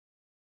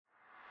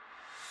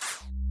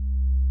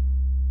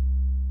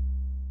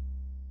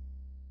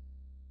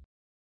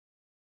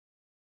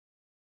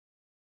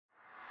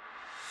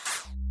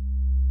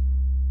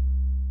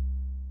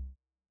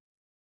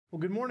Well,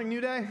 good morning,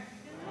 New Day.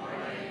 Good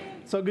morning.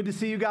 So good to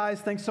see you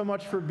guys. Thanks so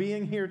much for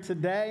being here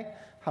today.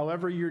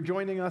 However you're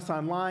joining us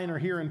online or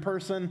here in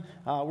person,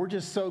 we're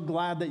just so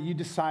glad that you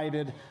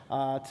decided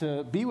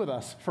to be with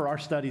us for our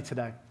study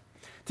today.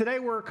 Today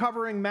we're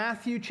covering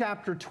Matthew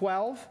chapter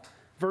 12,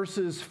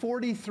 verses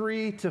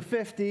 43 to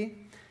 50,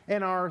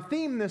 and our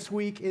theme this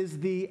week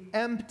is the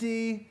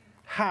empty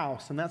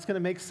house. And that's going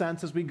to make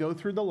sense as we go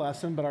through the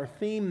lesson, but our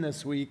theme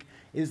this week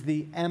is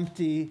the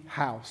empty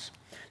house.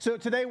 So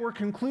today we're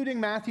concluding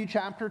Matthew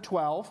chapter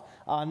 12.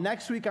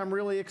 Next week I'm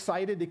really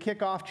excited to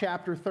kick off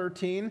chapter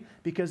 13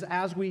 because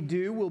as we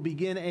do, we'll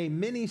begin a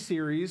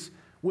mini-series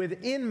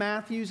within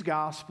Matthew's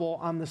gospel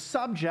on the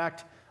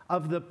subject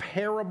of the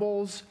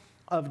parables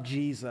of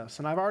Jesus.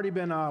 And I've already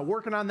been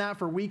working on that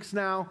for weeks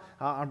now.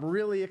 I'm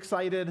really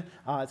excited.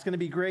 It's going to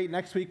be great.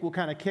 Next week we'll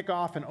kind of kick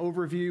off an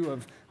overview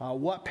of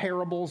what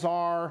parables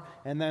are.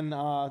 And then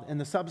in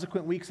the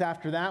subsequent weeks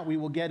after that, we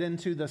will get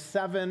into the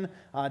 7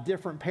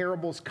 different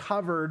parables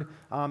covered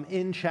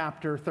in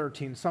chapter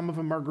 13. Some of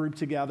them are grouped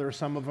together.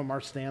 Some of them are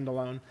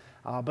standalone.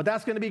 But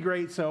that's going to be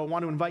great. So I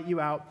want to invite you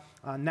out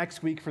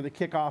next week for the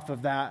kickoff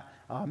of that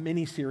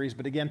mini-series.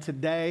 But again,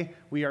 today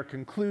we are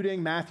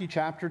concluding Matthew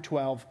chapter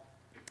 12.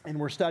 And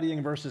we're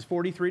studying verses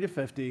 43 to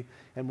 50.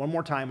 And one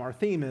more time, our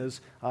theme is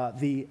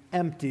the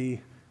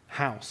empty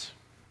house.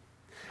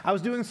 I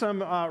was doing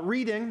some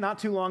reading not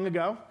too long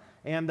ago,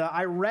 and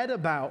I read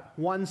about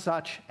one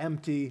such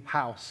empty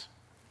house.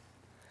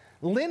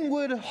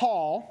 Linwood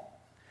Hall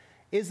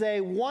is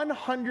a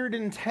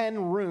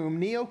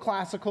 110-room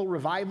neoclassical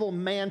revival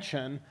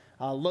mansion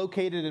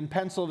located in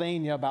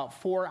Pennsylvania, about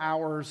 4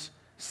 hours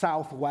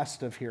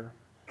southwest of here.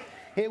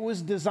 It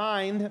was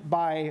designed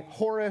by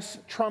Horace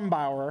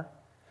Trumbauer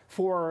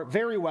for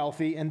very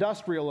wealthy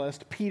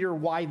industrialist Peter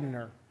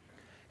Widener.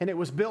 And it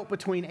was built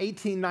between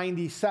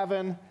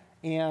 1897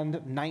 and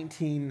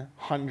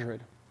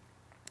 1900.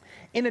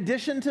 In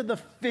addition to the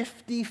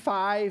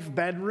 55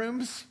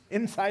 bedrooms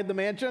inside the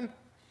mansion,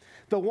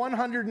 the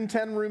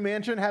 110-room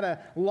mansion had a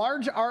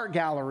large art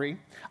gallery,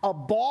 a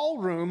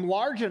ballroom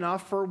large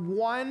enough for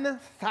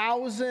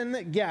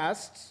 1,000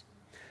 guests,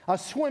 a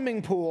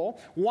swimming pool,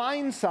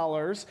 wine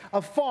cellars,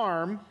 a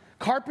farm,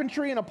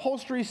 carpentry and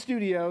upholstery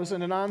studios,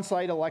 and an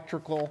on-site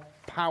electrical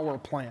power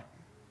plant.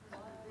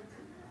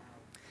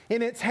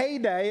 In its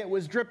heyday, it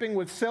was dripping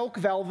with silk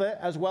velvet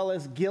as well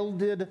as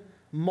gilded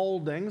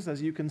moldings,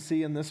 as you can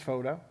see in this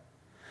photo.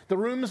 The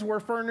rooms were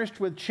furnished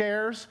with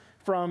chairs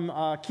from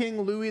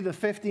King Louis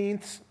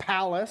XV's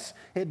palace.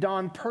 It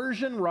donned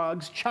Persian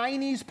rugs,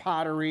 Chinese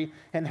pottery,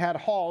 and had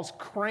halls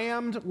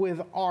crammed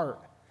with art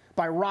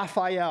by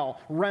Raphael,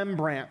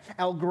 Rembrandt,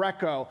 El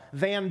Greco,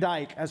 Van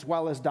Dyck, as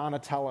well as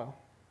Donatello.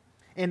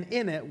 And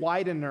in it,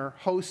 Widener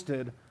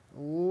hosted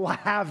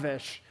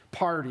lavish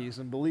parties.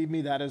 And believe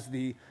me, that is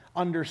the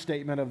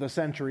understatement of the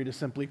century to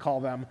simply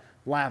call them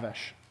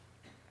lavish.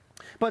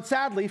 But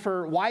sadly,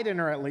 for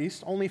Widener at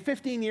least, only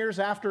 15 years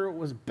after it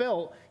was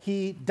built,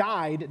 he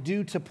died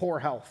due to poor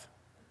health.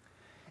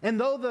 And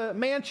though the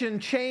mansion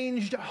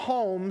changed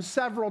homes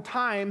several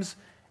times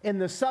in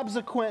the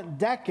subsequent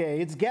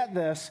decades, get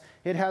this,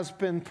 it has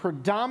been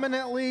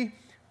predominantly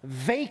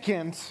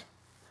vacant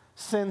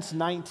since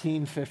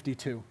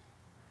 1952.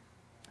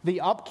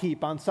 The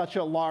upkeep on such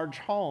a large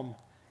home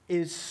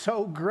is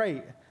so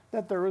great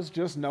that there was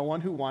just no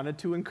one who wanted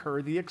to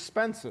incur the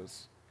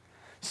expenses.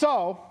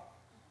 So,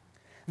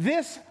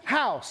 this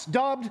house,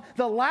 dubbed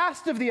the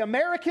last of the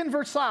American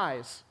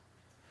Versailles,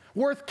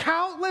 worth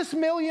countless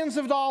millions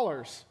of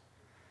dollars,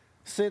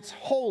 sits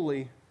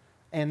wholly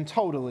and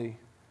totally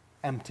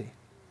empty.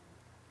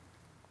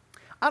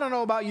 I don't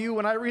know about you,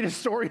 when I read a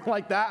story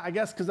like that, I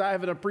guess because I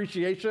have an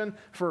appreciation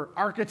for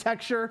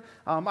architecture,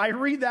 I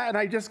read that and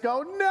I just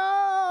go, no!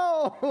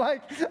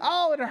 Like,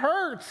 oh, it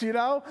hurts, you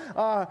know?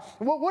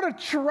 What a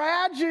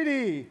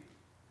tragedy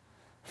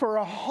for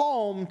a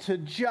home to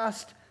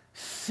just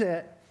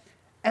sit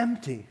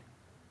empty.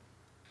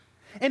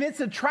 And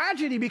it's a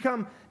tragedy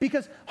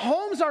because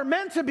homes are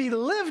meant to be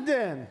lived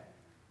in.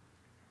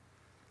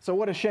 So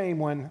what a shame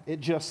when it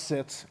just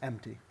sits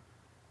empty.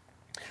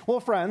 Well,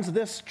 friends,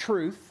 this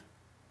truth,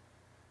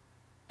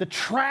 the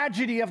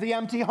tragedy of the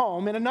empty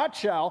home, in a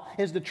nutshell,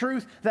 is the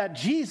truth that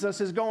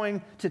Jesus is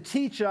going to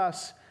teach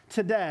us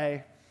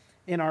today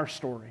in our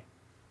story.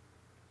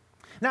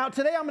 Now,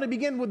 today I'm going to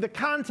begin with the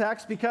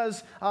context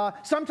because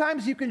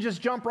sometimes you can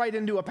just jump right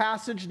into a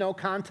passage, no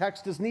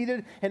context is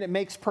needed, and it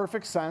makes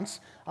perfect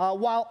sense.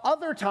 While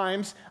other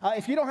times,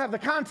 if you don't have the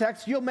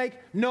context, you'll make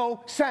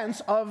no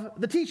sense of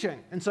the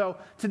teaching. And so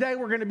today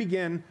we're going to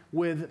begin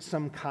with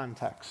some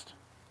context.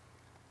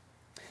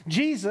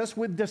 Jesus,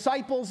 with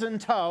disciples in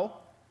tow,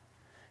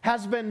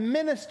 has been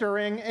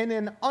ministering in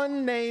an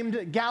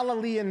unnamed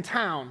Galilean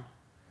town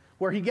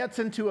where he gets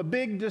into a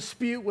big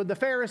dispute with the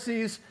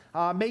Pharisees,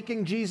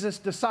 making Jesus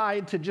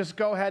decide to just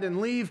go ahead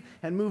and leave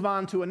and move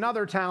on to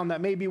another town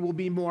that maybe will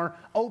be more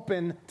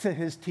open to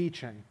his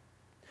teaching.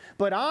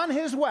 But on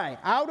his way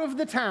out of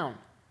the town,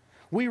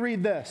 we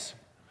read this: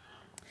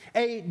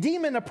 a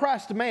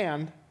demon-oppressed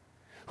man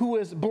who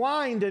was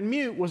blind and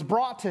mute was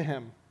brought to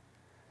him.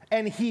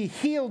 and he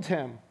healed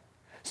him,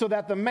 so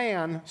that the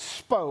man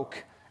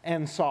spoke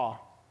and saw.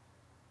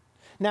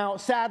 Now,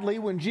 sadly,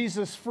 when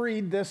Jesus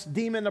freed this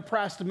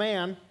demon-oppressed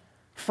man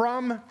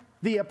from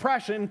the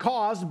oppression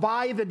caused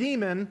by the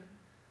demon,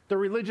 the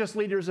religious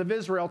leaders of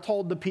Israel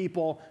told the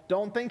people,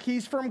 don't think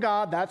he's from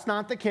God. That's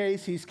not the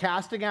case. He's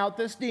casting out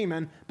this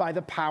demon by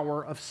the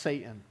power of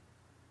Satan.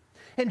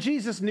 And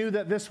Jesus knew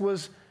that this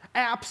was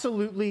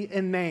absolutely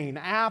inane,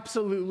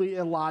 absolutely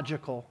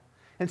illogical.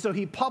 And so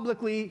he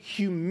publicly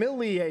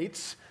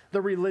humiliates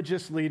the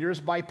religious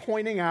leaders by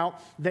pointing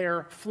out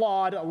their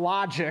flawed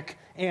logic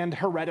and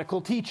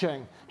heretical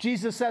teaching.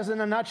 Jesus says in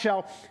a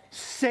nutshell,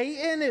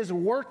 Satan is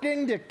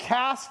working to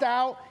cast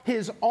out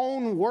his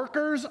own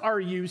workers. Are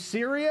you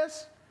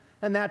serious?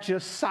 And that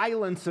just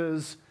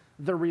silences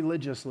the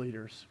religious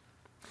leaders.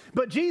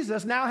 But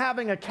Jesus, now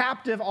having a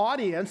captive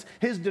audience,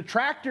 his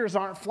detractors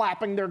aren't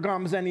flapping their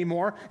gums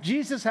anymore.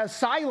 Jesus has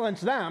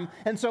silenced them.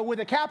 And so with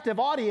a captive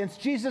audience,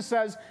 Jesus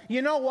says,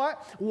 you know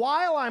what?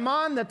 While I'm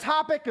on the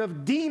topic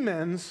of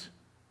demons,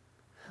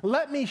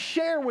 let me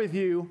share with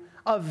you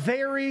a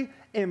very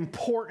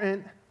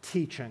important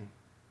teaching.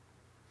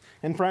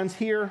 And friends,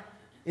 here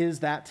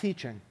is that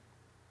teaching.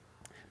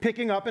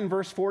 Picking up in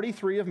verse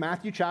 43 of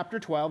Matthew chapter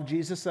 12,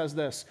 Jesus says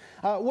this,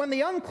 when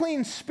the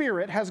unclean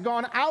spirit has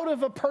gone out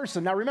of a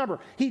person, now remember,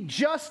 he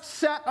just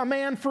set a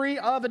man free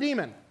of a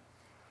demon.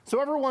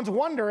 So everyone's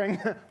wondering,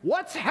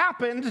 what's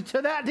happened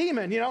to that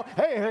demon?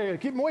 Hey,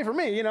 keep him away from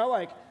me,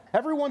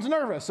 everyone's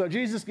nervous. So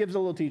Jesus gives a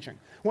little teaching.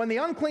 When the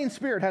unclean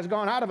spirit has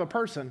gone out of a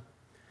person,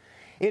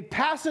 it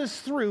passes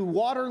through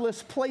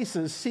waterless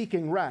places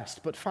seeking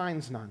rest, but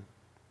finds none.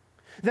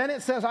 Then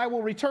it says, I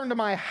will return to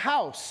my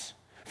house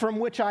from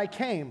which I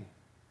came.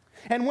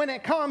 And when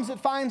it comes, it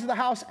finds the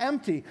house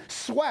empty,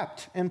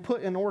 swept, and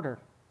put in order.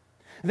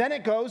 Then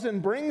it goes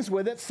and brings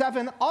with it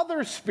 7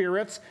 other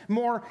spirits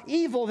more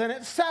evil than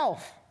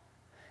itself,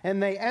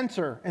 and they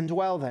enter and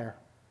dwell there.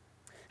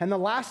 And the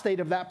last state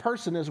of that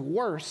person is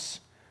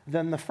worse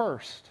than the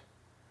first.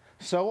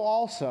 So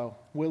also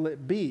will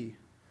it be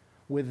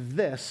with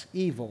this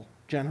evil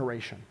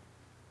generation.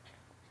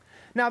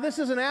 Now, this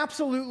is an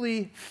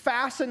absolutely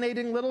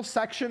fascinating little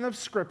section of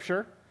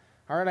Scripture.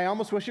 All right, I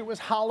almost wish it was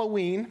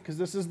Halloween, because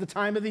this is the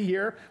time of the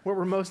year where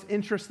we're most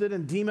interested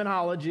in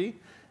demonology.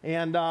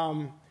 And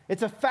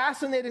it's a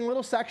fascinating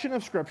little section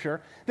of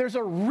Scripture. There's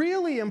a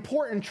really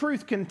important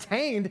truth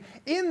contained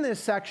in this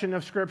section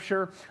of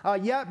Scripture,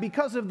 yet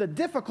because of the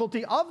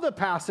difficulty of the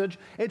passage,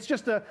 it's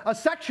just a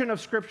section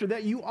of Scripture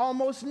that you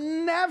almost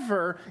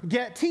never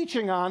get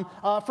teaching on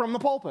from the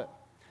pulpit.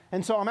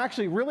 And so I'm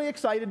actually really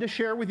excited to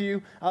share with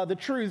you the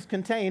truths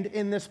contained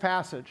in this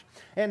passage.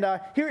 And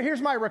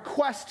here's my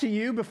request to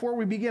you before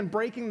we begin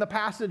breaking the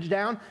passage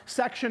down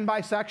section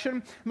by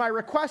section. My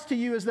request to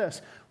you is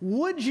this.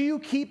 Would you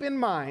keep in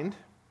mind,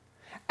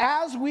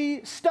 as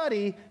we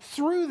study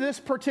through this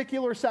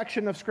particular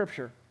section of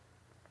Scripture,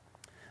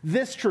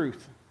 this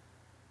truth?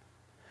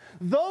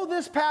 Though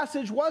this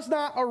passage was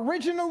not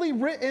originally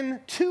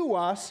written to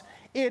us,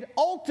 it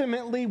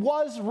ultimately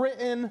was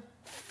written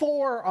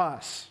for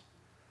us.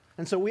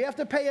 And so we have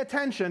to pay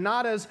attention,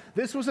 not as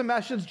this was a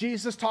message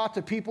Jesus taught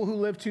to people who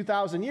lived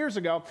 2,000 years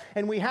ago,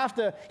 and we have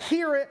to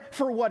hear it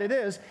for what it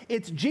is.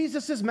 It's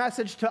Jesus'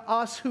 message to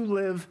us who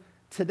live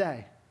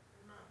today.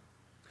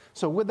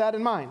 So with that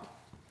in mind,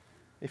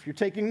 if you're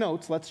taking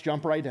notes, let's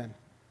jump right in.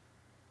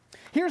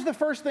 Here's the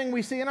first thing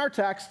we see in our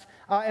text,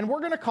 and we're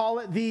going to call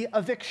it the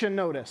eviction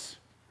notice.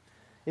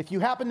 If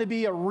you happen to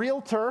be a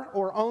realtor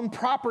or own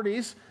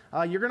properties,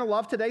 you're going to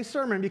love today's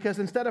sermon, because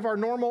instead of our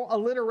normal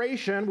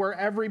alliteration where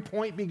every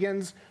point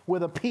begins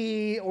with a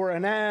P or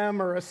an M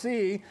or a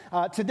C,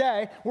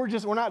 today we're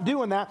not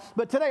doing that.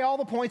 But today all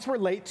the points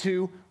relate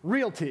to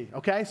realty,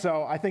 okay?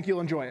 So I think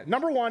you'll enjoy it.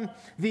 Number 1,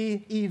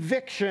 the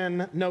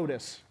eviction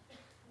notice.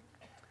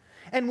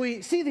 And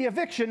we see the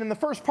eviction in the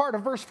first part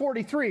of verse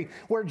 43,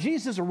 where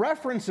Jesus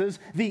references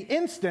the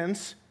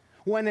instance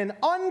when an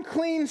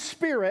unclean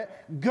spirit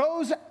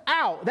goes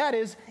out, that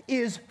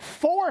is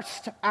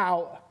forced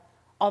out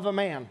of a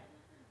man.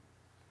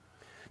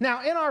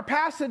 Now, in our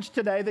passage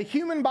today, the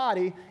human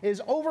body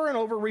is over and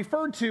over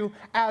referred to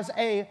as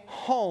a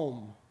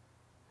home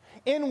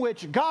in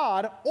which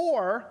God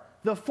or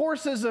the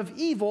forces of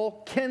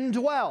evil can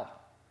dwell.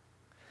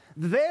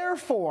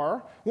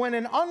 Therefore, when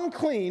an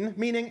unclean,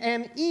 meaning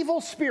an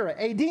evil spirit,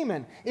 a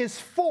demon, is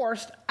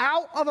forced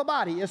out of a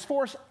body, is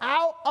forced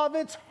out of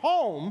its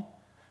home,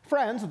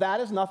 friends, that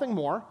is nothing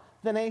more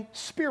than a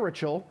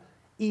spiritual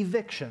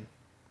eviction.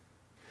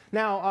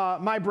 Now,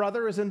 my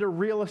brother is into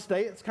real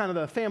estate. It's kind of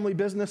the family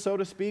business, so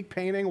to speak,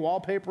 painting,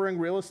 wallpapering,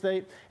 real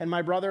estate. And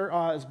my brother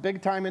is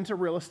big time into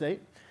real estate.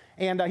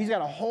 And he's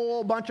got a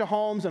whole bunch of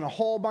homes and a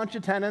whole bunch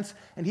of tenants.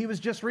 And he was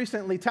just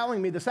recently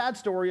telling me the sad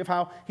story of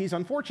how he's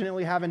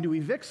unfortunately having to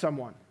evict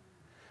someone.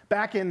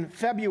 Back in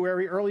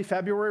February, early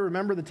February,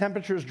 remember the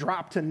temperatures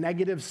dropped to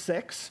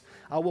 -6?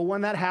 Well,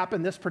 when that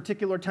happened, this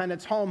particular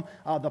tenant's home,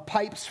 the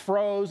pipes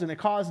froze and it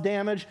caused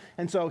damage.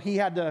 And so he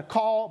had to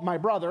call my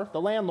brother,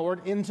 the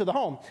landlord, into the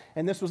home.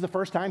 And this was the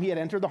first time he had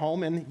entered the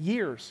home in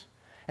years.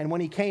 And when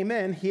he came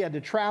in, he had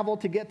to travel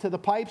to get to the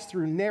pipes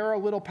through narrow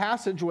little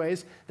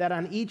passageways that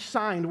on each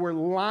side were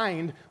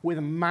lined with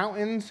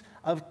mountains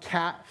of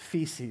cat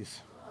feces,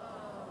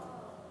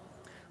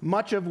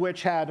 much of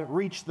which had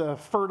reached the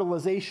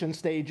fertilization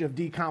stage of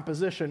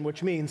decomposition,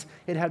 which means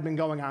it had been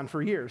going on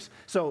for years.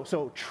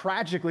 So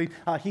tragically,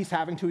 he's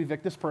having to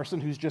evict this person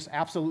who's just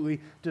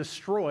absolutely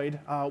destroyed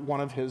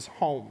one of his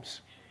homes.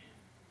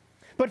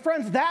 But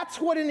friends, that's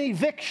what an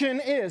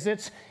eviction is.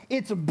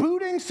 It's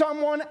booting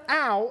someone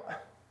out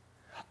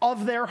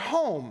of their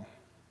home.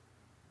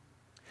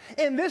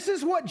 And this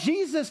is what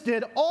Jesus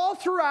did all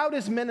throughout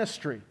his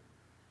ministry.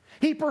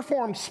 He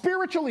performed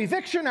spiritual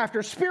eviction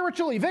after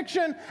spiritual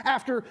eviction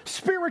after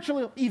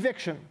spiritual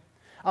eviction.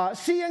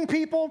 Seeing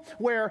people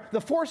where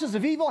the forces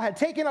of evil had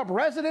taken up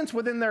residence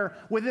within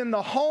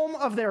the home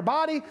of their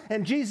body,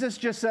 and Jesus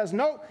just says,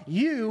 no,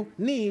 you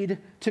need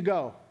to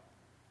go.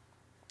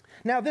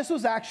 Now, this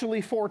was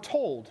actually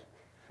foretold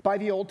by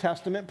the Old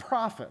Testament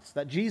prophets,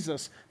 that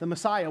Jesus, the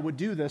Messiah, would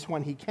do this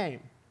when he came.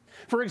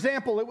 For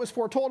example, it was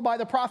foretold by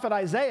the prophet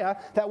Isaiah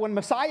that when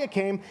Messiah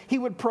came, he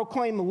would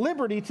proclaim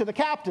liberty to the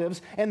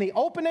captives and the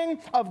opening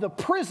of the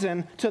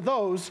prison to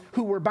those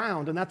who were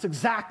bound. And that's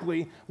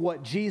exactly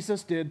what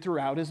Jesus did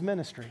throughout his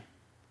ministry.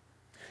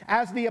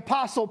 As the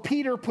apostle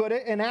Peter put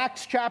it in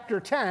Acts chapter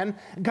 10,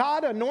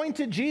 God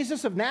anointed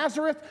Jesus of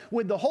Nazareth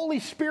with the Holy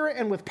Spirit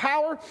and with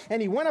power,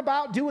 and he went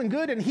about doing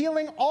good and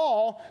healing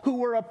all who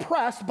were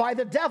oppressed by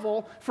the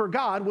devil, for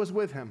God was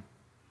with him.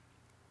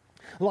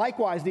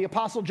 Likewise, the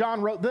Apostle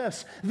John wrote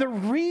this: the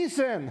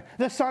reason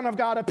the Son of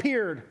God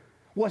appeared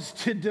was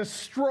to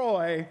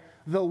destroy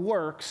the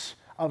works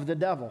of the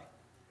devil.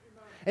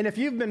 And if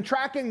you've been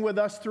tracking with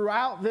us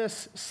throughout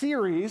this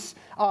series,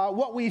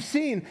 what we've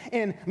seen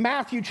in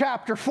Matthew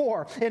chapter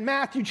 4, in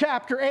Matthew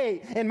chapter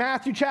 8, in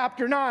Matthew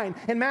chapter 9,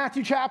 in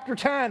Matthew chapter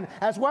 10,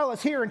 as well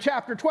as here in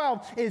chapter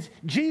 12, is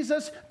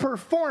Jesus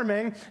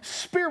performing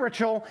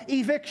spiritual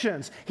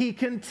evictions. He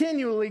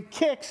continually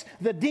kicks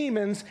the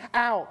demons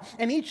out.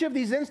 In each of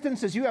these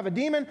instances, you have a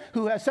demon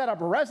who has set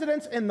up a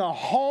residence in the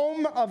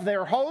home of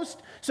their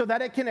host so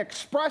that it can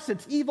express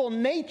its evil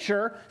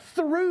nature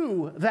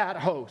through that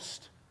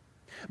host.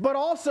 But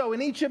also,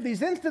 in each of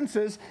these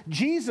instances,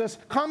 Jesus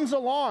comes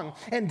along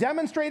and,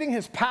 demonstrating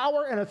his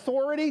power and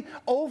authority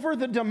over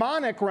the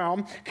demonic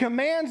realm,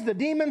 commands the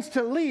demons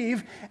to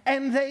leave,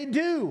 and they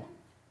do.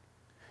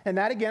 And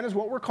that, again, is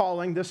what we're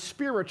calling the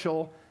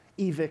spiritual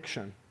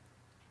eviction.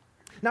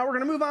 Now, we're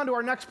going to move on to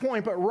our next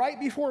point, but right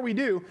before we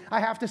do, I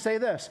have to say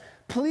this.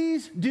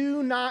 Please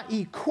do not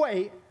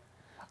equate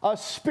a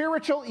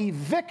spiritual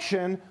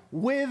eviction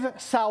with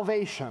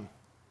salvation.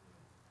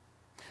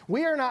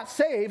 We are not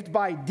saved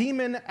by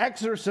demon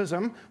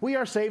exorcism. We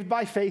are saved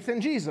by faith in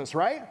Jesus,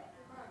 right?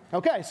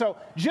 Okay, so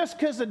just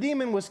because a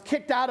demon was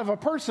kicked out of a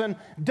person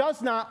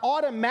does not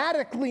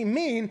automatically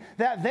mean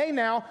that they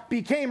now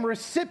became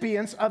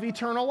recipients of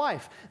eternal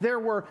life. There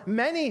were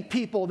many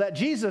people that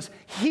Jesus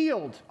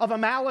healed of a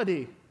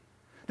malady.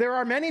 There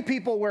are many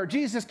people where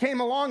Jesus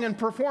came along and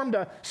performed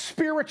a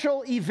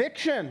spiritual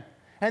eviction.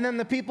 And then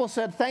the people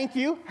said, thank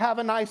you, have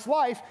a nice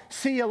life,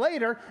 see you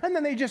later. And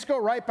then they just go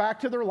right back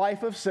to their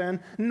life of sin,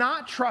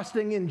 not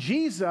trusting in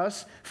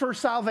Jesus for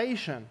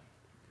salvation.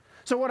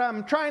 So what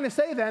I'm trying to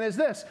say then is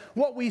this.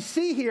 What we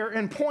see here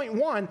in point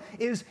 1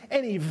 is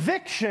an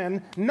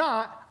eviction,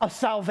 not a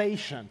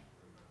salvation.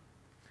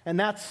 And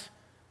that's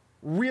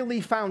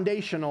really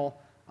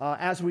foundational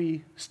as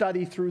we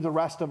study through the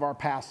rest of our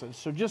passage.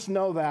 So just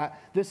know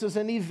that this is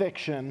an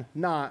eviction,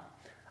 not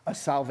a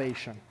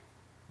salvation.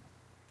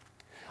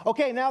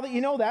 Okay, now that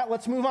you know that,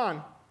 let's move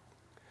on.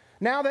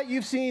 Now that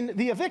you've seen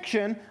the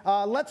eviction,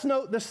 let's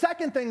note the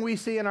second thing we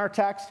see in our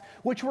text,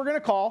 which we're going to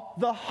call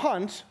the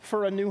hunt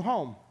for a new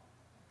home.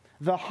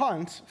 The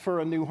hunt for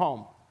a new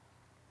home.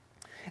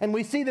 And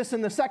we see this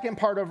in the second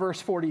part of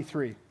verse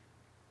 43.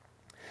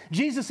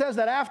 Jesus says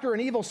that after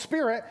an evil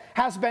spirit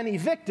has been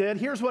evicted,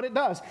 here's what it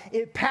does.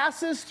 It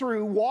passes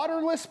through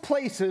waterless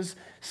places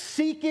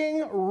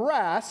seeking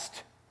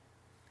rest,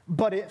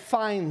 but it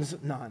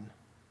finds none.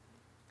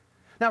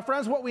 Now,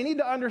 friends, what we need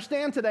to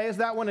understand today is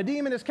that when a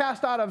demon is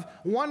cast out of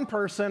one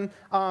person,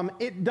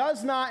 it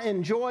does not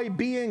enjoy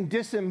being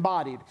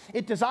disembodied.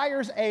 It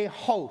desires a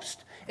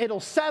host. It'll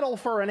settle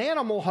for an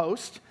animal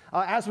host,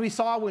 as we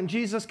saw when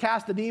Jesus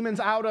cast the demons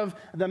out of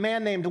the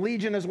man named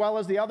Legion as well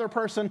as the other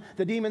person.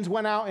 The demons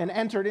went out and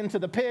entered into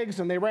the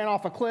pigs, and they ran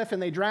off a cliff,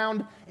 and they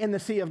drowned in the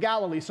Sea of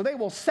Galilee. So they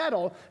will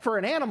settle for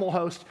an animal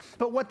host,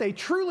 but what they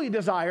truly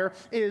desire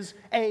is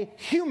a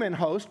human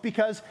host,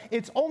 because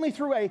it's only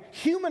through a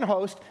human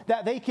host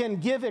that they can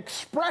give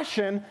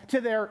expression to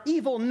their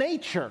evil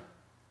nature.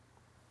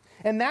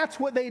 And that's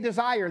what they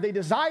desire. They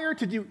desire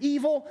to do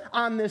evil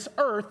on this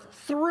earth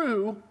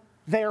through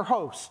their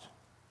host.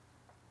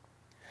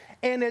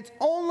 And it's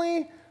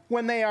only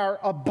when they are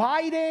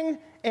abiding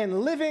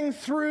and living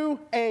through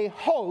a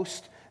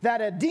host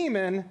that a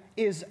demon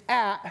is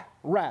at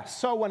rest.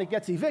 So when it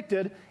gets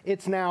evicted,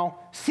 it's now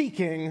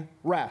seeking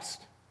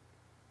rest.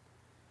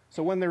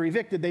 So when they're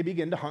evicted, they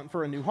begin to hunt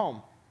for a new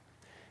home.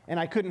 and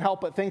I couldn't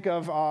help but think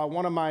of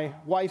one of my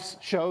wife's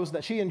shows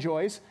that she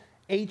enjoys,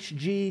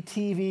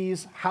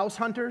 HGTV's House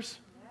Hunters.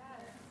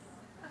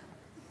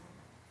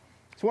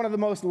 It's one of the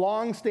most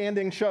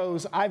long-standing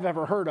shows I've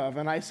ever heard of,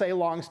 and I say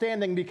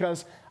long-standing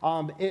because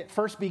it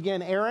first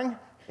began airing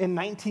in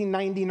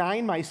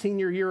 1999, my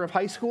senior year of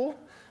high school,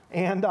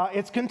 and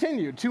it's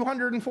continued,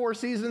 204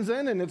 seasons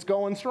in, and it's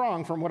going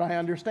strong from what I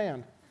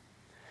understand.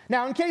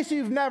 Now, in case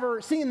you've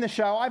never seen the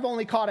show, I've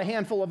only caught a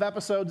handful of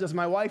episodes as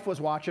my wife was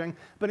watching,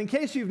 but in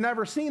case you've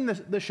never seen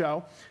the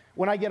show,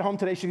 when I get home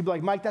today, she could be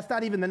like, Mike, that's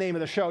not even the name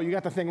of the show. You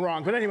got the thing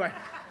wrong. But anyway,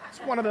 it's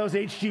one of those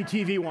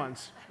HGTV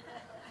ones.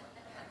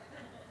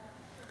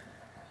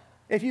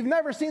 If you've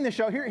never seen the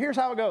show, here's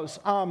how it goes.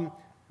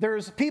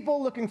 There's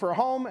people looking for a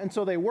home, and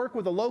so they work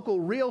with a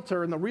local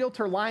realtor, and the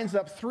realtor lines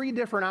up 3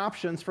 different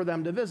options for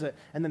them to visit.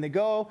 And then they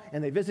go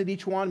and they visit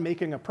each one,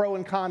 making a pro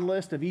and con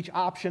list of each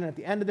option. At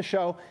the end of the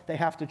show, they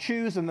have to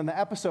choose, and then the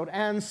episode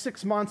ends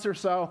 6 months or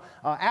so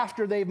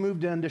after they've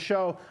moved in to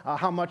show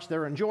how much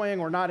they're enjoying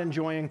or not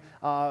enjoying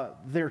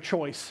their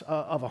choice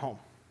of a home.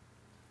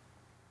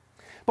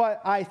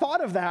 But I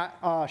thought of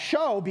that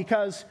show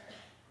because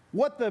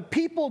what the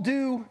people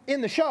do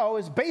in the show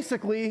is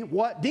basically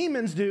what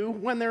demons do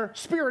when they're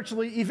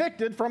spiritually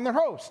evicted from their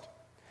host.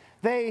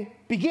 They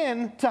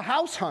begin to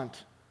house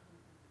hunt.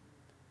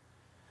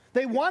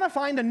 They want to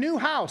find a new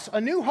house, a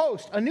new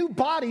host, a new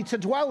body to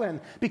dwell in,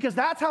 because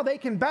that's how they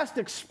can best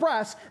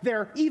express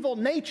their evil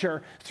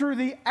nature, through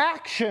the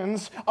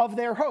actions of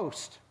their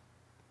host.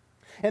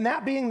 And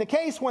that being the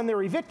case, when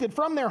they're evicted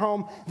from their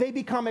home, they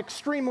become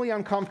extremely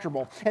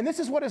uncomfortable. And this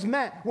is what is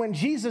meant when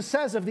Jesus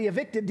says of the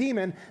evicted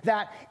demon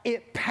that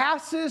it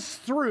passes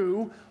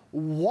through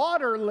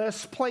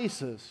waterless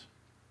places.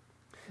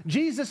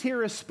 Jesus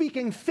here is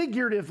speaking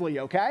figuratively,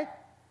 okay?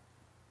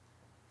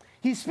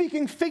 He's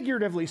speaking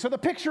figuratively. So the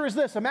picture is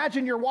this.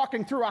 Imagine you're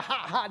walking through a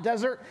hot, hot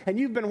desert, and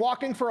you've been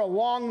walking for a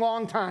long,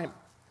 long time,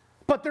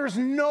 but there's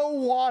no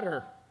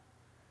water.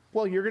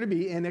 Well, you're going to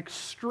be in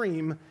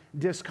extreme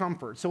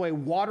discomfort. So a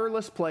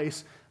waterless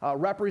place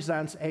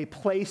represents a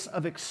place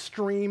of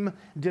extreme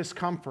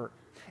discomfort.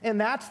 And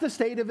that's the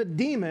state of a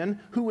demon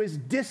who is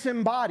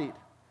disembodied.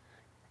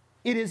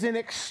 It is in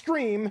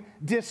extreme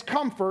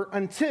discomfort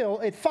until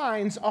it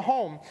finds a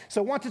home.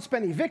 So once it's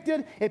been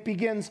evicted, it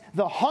begins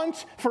the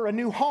hunt for a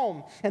new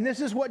home. And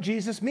this is what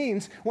Jesus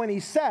means when he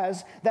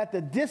says that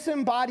the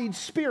disembodied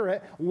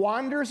spirit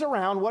wanders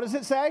around, what does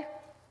it say?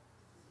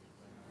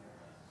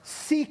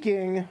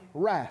 Seeking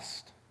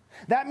rest.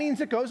 That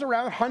means it goes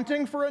around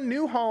hunting for a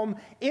new home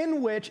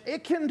in which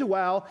it can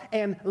dwell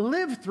and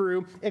live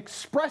through,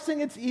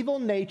 expressing its evil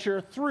nature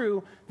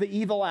through the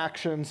evil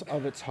actions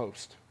of its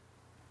host.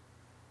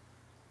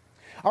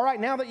 All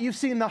right, now that you've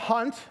seen the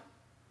hunt,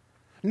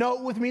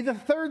 note with me the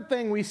third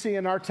thing we see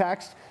in our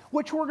text,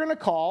 which we're going to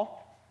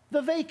call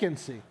the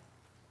vacancy.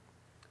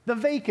 The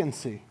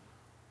vacancy.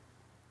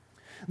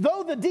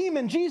 Though the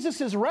demon Jesus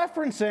is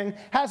referencing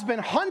has been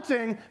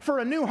hunting for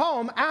a new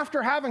home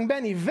after having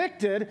been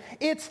evicted,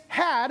 it's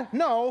had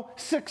no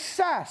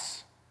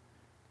success.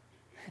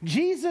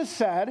 Jesus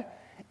said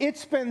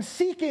it's been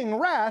seeking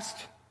rest,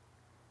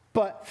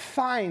 but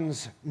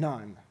finds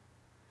none.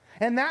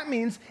 And that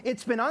means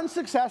it's been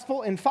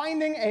unsuccessful in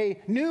finding a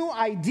new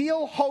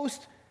ideal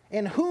host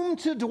in whom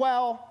to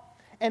dwell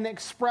and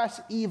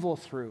express evil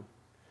through.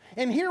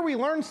 And here we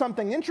learn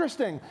something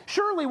interesting.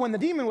 Surely when the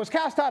demon was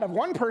cast out of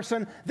one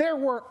person, there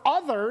were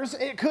others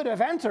it could have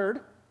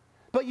entered.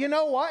 But you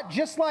know what?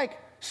 Just like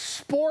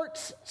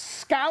sports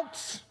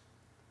scouts,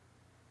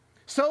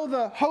 so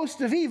the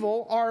host of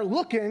evil are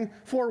looking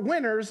for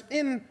winners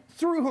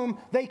through whom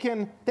they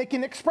can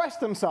express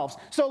themselves.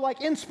 So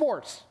like in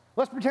sports,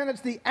 let's pretend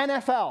it's the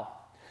NFL.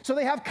 So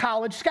they have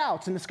college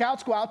scouts, and the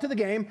scouts go out to the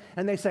game,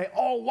 and they say,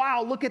 oh,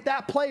 wow, look at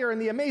that player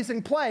and the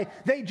amazing play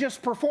they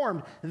just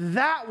performed.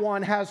 That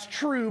one has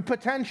true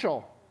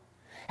potential.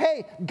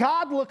 Hey,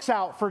 God looks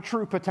out for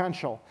true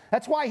potential.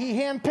 That's why he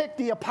handpicked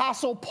the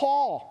Apostle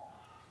Paul.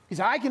 He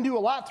said, I can do a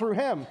lot through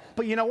him.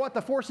 But you know what?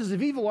 The forces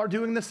of evil are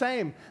doing the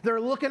same. They're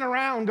looking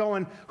around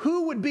going,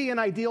 who would be an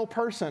ideal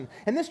person?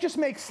 And this just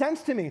makes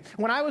sense to me.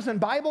 When I was in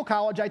Bible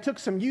college, I took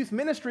some youth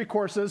ministry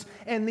courses,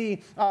 and the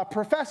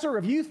professor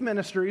of youth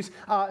ministries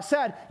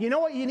said, you know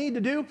what you need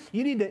to do?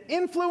 You need to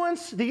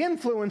influence the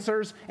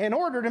influencers in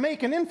order to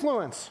make an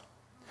influence.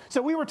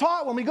 So we were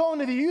taught when we go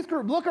into the youth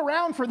group, look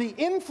around for the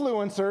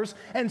influencers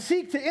and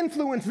seek to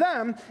influence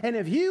them. And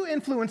if you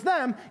influence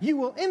them, you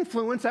will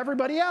influence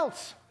everybody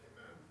else.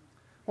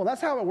 Well,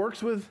 that's how it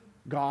works with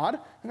God,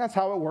 and that's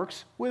how it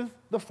works with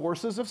the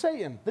forces of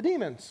Satan, the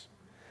demons.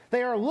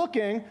 They are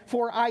looking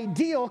for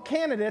ideal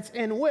candidates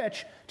in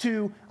which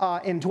to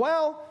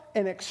indwell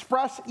and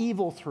express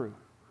evil through.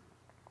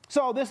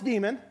 So this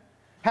demon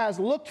has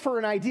looked for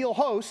an ideal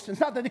host.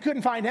 It's not that they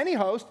couldn't find any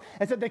host,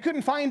 it's that they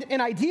couldn't find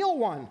an ideal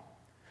one.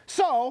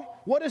 So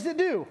what does it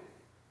do?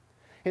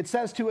 It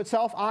says to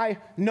itself, I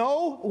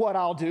know what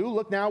I'll do.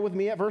 Look now with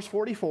me at verse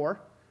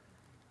 44.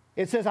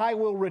 It says, I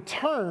will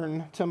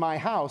return to my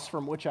house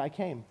from which I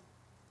came.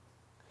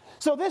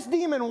 So this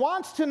demon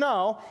wants to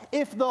know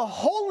if the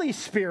Holy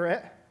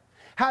Spirit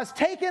has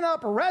taken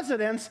up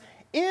residence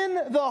in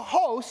the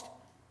host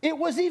it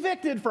was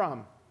evicted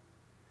from.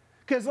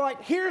 Because,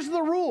 here's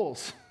the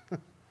rules.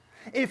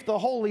 If the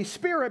Holy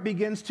Spirit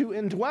begins to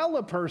indwell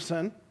a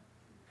person,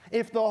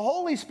 if the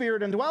Holy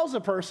Spirit indwells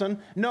a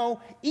person, no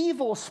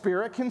evil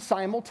spirit can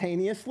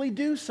simultaneously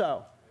do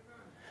so.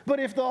 But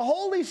if the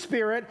Holy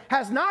Spirit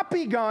has not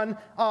begun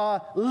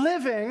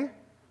living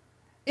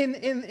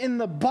in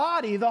the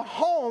body, the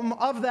home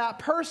of that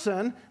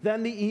person,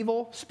 then the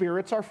evil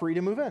spirits are free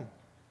to move in.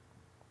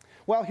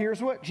 Well,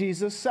 here's what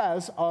Jesus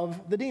says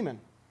of the demon.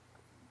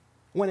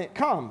 When it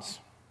comes,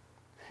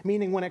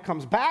 meaning when it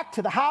comes back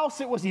to the house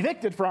it was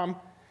evicted from,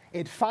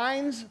 it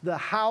finds the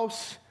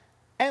house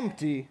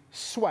empty,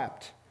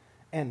 swept,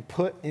 and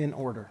put in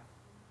order.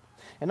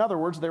 In other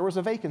words, there was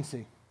a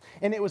vacancy,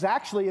 and it was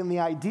actually in the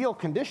ideal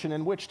condition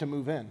in which to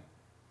move in.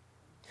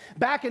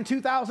 Back in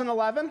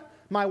 2011,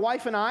 my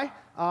wife and I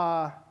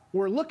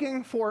were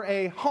looking for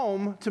a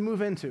home to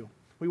move into.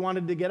 We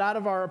wanted to get out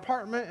of our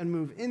apartment and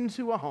move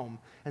into a home.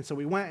 And so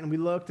we went and we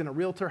looked, and a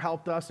realtor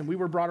helped us, and we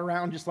were brought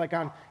around just like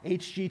on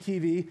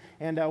HGTV,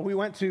 and we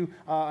went to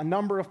a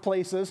number of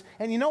places.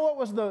 And you know what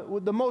was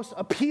the most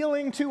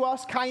appealing to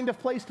us kind of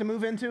place to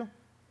move into?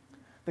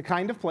 The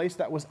kind of place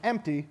that was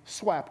empty,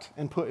 swept,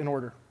 and put in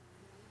order.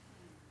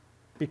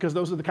 Because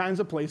those are the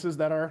kinds of places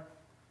that are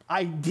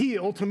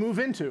ideal to move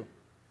into.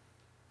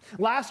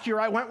 Last year,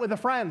 I went with a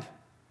friend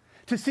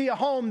to see a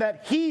home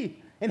that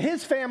he and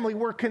his family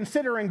were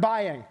considering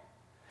buying.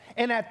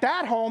 And at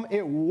that home,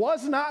 it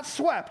was not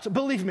swept,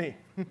 believe me.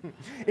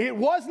 It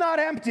was not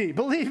empty,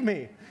 believe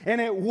me.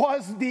 And it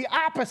was the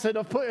opposite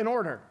of put in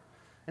order.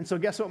 And so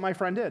guess what my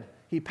friend did?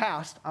 He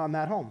passed on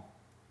that home.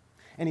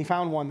 And he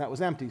found one that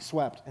was empty,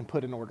 swept, and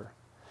put in order.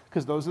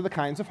 Because those are the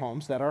kinds of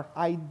homes that are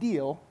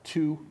ideal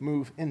to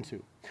move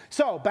into.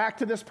 So, back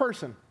to this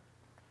person.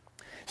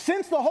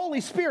 Since the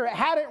Holy Spirit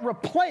hadn't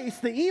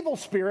replaced the evil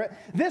spirit,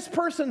 this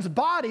person's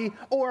body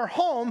or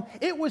home,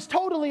 it was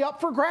totally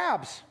up for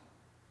grabs.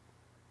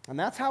 And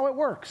that's how it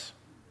works.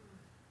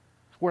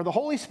 Where the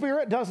Holy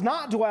Spirit does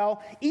not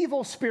dwell,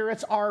 evil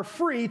spirits are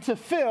free to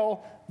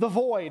fill the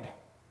void,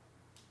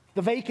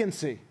 the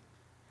vacancy.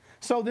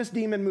 So this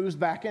demon moves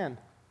back in.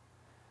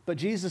 But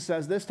Jesus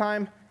says this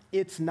time,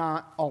 it's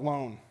not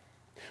alone.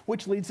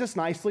 Which leads us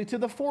nicely to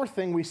the fourth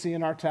thing we see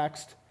in our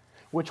text,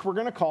 which we're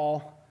going to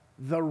call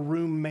the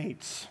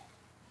roommates.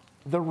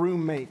 The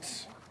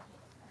roommates.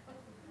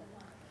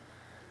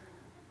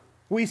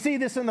 We see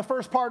this in the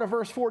first part of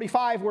verse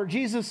 45 where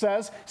Jesus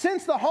says,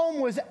 since the home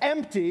was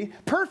empty,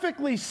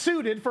 perfectly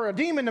suited for a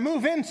demon to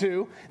move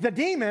into, the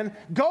demon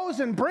goes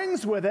and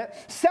brings with it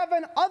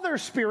 7 other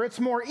spirits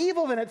more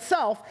evil than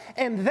itself,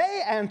 and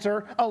they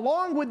enter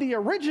along with the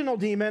original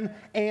demon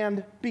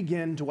and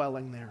begin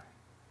dwelling there.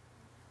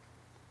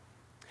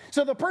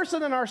 So the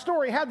person in our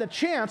story had the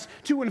chance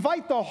to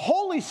invite the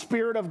Holy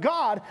Spirit of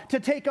God to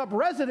take up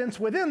residence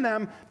within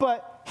them,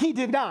 but he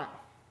did not.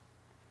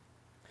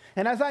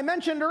 And as I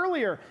mentioned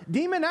earlier,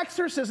 demon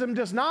exorcism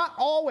does not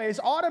always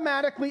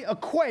automatically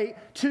equate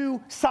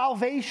to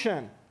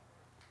salvation.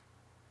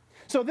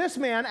 So this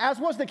man, as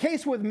was the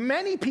case with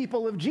many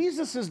people of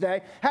Jesus'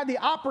 day, had the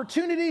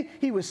opportunity.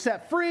 He was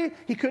set free.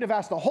 He could have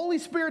asked the Holy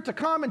Spirit to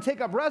come and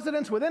take up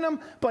residence within him,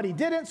 but he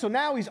didn't. So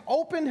now he's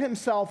opened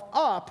himself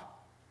up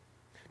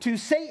to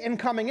Satan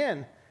coming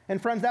in. And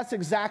friends, that's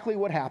exactly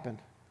what happened.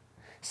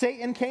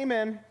 Satan came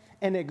in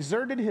and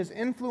exerted his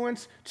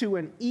influence to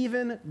an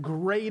even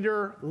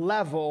greater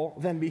level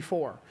than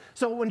before.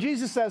 So when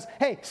Jesus says,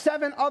 hey,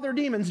 7 other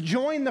demons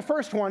join the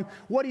first one,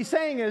 what he's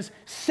saying is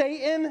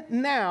Satan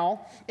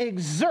now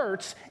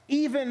exerts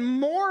even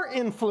more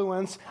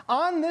influence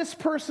on this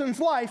person's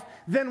life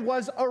than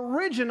was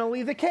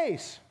originally the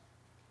case.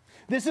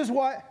 This is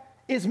what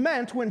is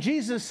meant when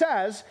Jesus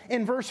says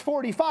in verse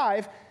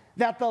 45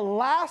 that the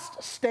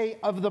last state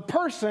of the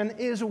person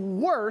is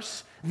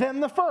worse than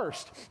the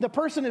first. The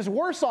person is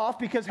worse off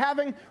because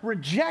having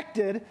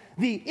rejected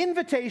the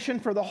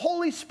invitation for the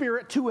Holy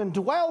Spirit to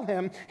indwell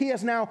him, he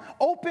has now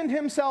opened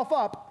himself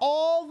up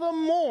all the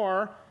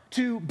more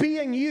to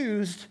being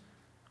used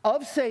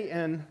of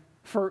Satan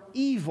for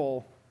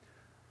evil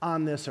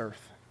on this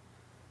earth.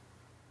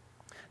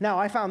 Now,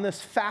 I found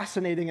this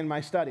fascinating in my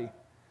study.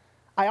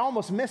 I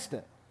almost missed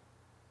it,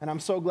 and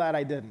I'm so glad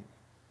I didn't.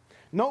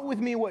 Note with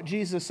me what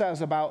Jesus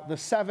says about the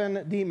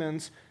 7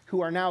 demons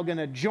who are now going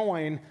to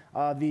join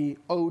the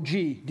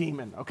OG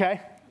demon, okay?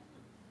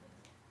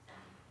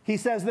 He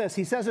says this.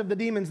 He says of the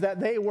demons that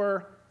they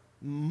were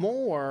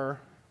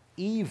more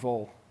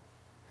evil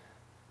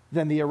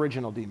than the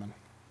original demon.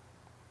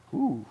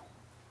 Ooh.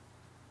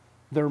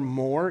 They're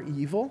more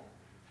evil?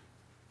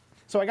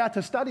 So I got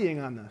to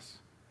studying on this.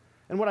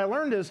 And what I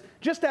learned is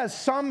just as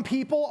some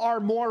people are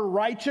more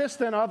righteous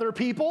than other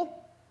people,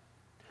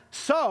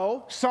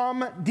 so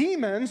some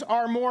demons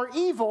are more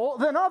evil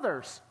than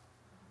others.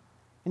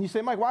 And you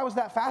say, Mike, why was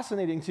that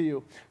fascinating to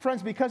you?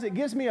 Friends, because it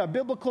gives me a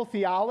biblical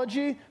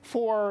theology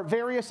for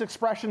various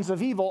expressions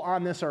of evil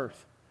on this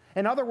earth.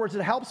 In other words,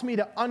 it helps me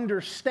to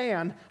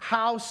understand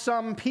how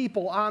some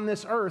people on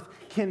this earth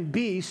can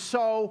be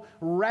so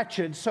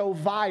wretched, so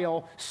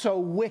vile, so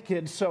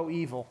wicked, so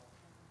evil.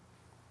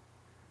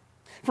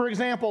 For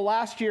example,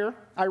 last year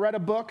I read a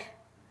book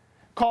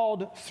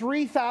called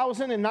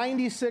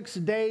 3,096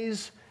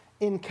 Days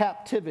in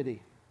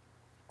Captivity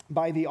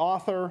by the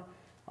author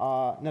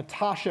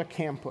Natasha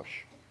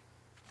Kampusch.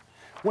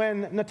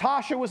 When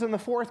Natasha was in the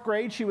 4th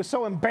grade, she was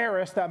so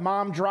embarrassed that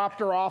mom dropped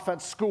her off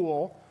at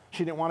school.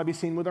 She didn't want to be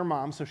seen with her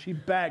mom, so she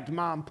begged,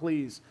 "Mom,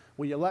 please,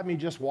 will you let me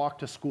just walk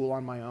to school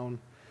on my own?"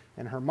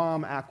 And her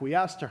mom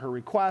acquiesced to her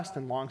request,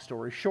 and long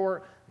story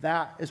short,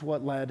 that is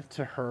what led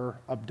to her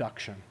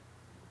abduction.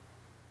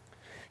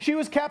 She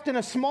was kept in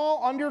a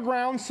small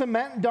underground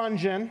cement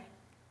dungeon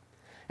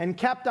and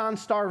kept on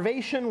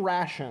starvation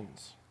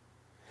rations.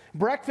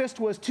 Breakfast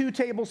was 2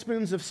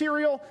 tablespoons of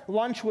cereal,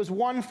 lunch was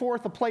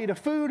 1/4 a plate of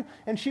food,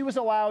 and she was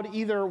allowed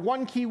either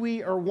 1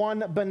 kiwi or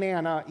 1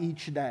 banana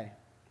each day.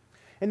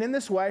 And in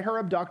this way, her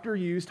abductor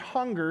used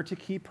hunger to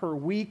keep her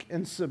weak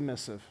and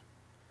submissive.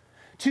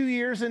 2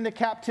 years into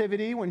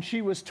captivity, when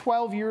she was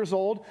 12 years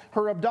old,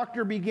 her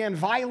abductor began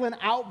violent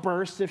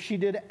outbursts if she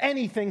did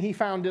anything he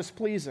found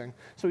displeasing.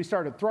 So he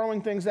started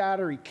throwing things at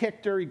her, he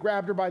kicked her, he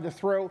grabbed her by the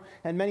throat,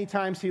 and many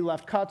times he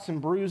left cuts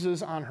and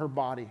bruises on her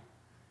body.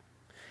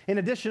 In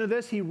addition to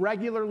this, he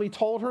regularly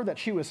told her that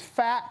she was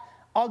fat,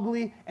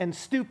 ugly, and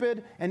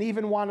stupid, and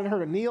even wanted her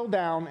to kneel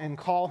down and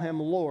call him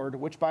Lord,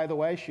 which, by the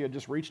way, she had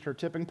just reached her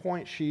tipping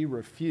point. She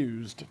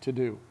refused to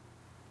do.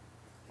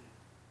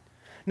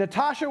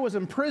 Natasha was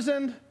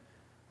imprisoned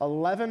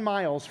 11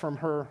 miles from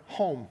her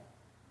home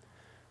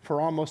for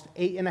almost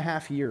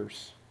 8.5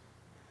 years,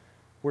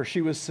 where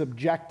she was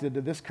subjected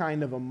to this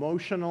kind of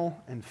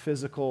emotional and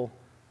physical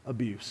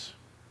abuse.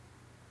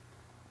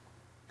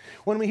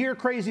 When we hear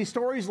crazy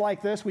stories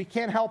like this, we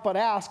can't help but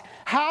ask,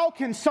 how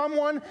can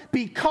someone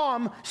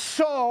become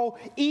so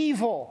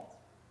evil?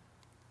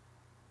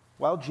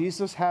 Well,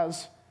 Jesus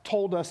has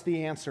told us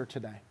the answer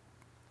today.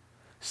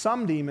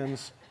 Some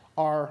demons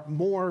are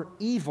more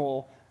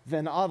evil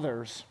than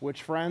others,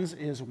 which, friends,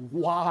 is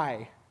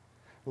why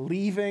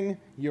leaving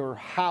your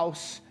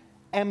house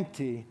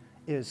empty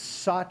is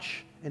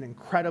such an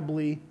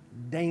incredibly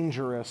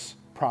dangerous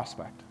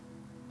prospect.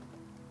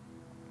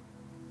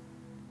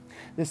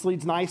 This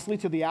leads nicely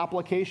to the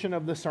application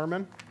of the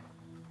sermon.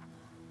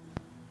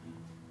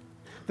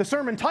 The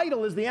sermon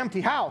title is The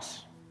Empty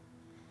House.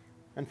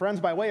 And friends,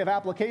 by way of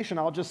application,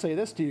 I'll just say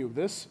this to you.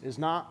 This is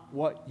not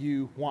what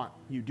you want.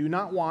 You do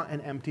not want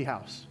an empty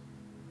house.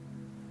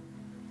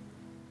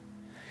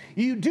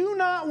 You do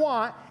not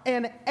want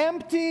an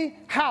empty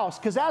house,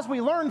 because as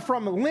we learned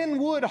from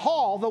Linwood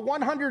Hall, the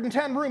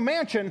 110-room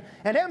mansion,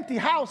 an empty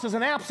house is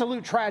an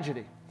absolute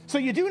tragedy. So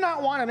you do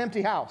not want an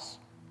empty house.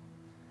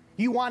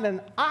 You want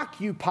an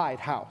occupied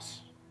house.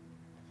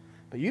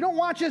 But you don't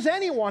want just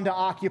anyone to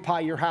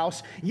occupy your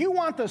house. You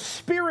want the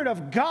Spirit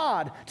of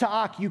God to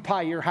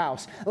occupy your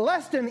house,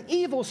 lest an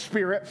evil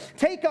spirit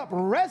take up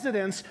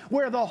residence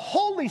where the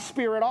Holy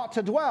Spirit ought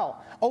to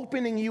dwell,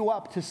 opening you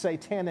up to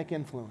satanic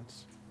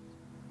influence.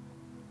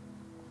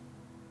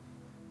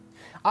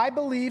 I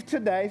believe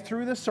today,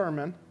 through the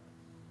sermon,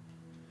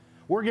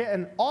 we're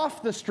getting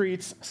off the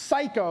streets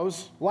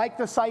psychos like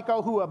the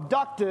psycho who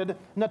abducted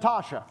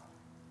Natasha.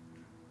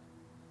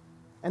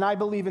 And I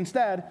believe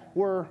instead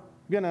we're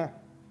going to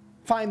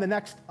find the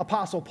next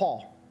Apostle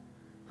Paul,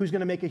 who's going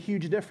to make a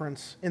huge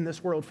difference in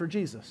this world for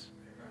Jesus.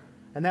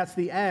 And that's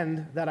the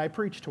end that I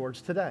preach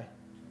towards today.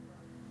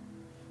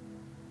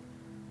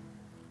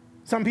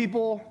 Some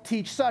people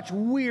teach such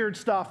weird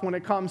stuff when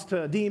it comes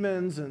to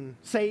demons and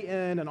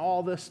Satan and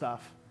all this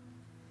stuff.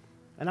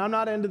 And I'm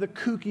not into the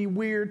kooky,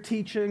 weird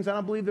teachings. I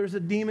don't believe there's a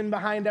demon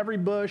behind every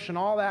bush and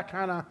all that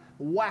kind of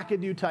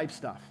wackadoo type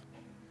stuff.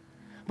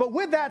 But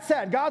with that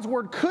said, God's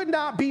word could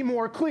not be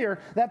more clear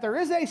that there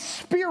is a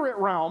spirit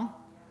realm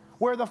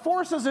where the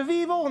forces of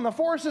evil and the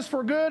forces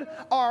for good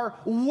are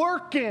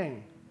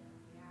working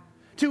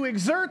to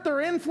exert their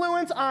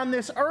influence on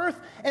this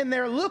earth, and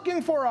they're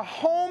looking for a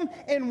home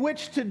in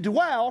which to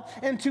dwell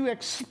and to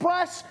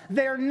express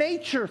their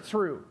nature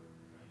through.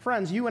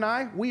 Friends, you and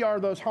I, we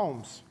are those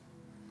homes.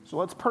 So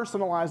let's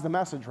personalize the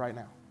message right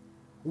now.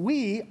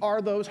 We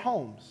are those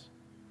homes.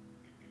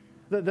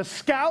 The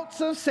scouts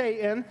of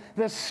Satan,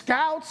 the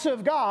scouts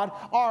of God,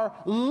 are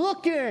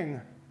looking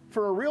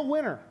for a real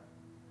winner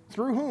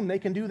through whom they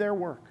can do their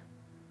work.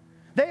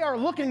 They are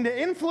looking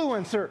to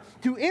influence the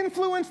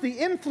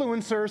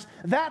influencers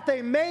that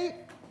they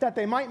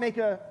might make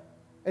an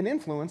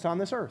influence on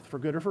this earth for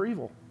good or for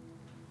evil.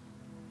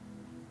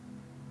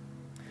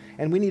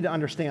 And we need to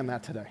understand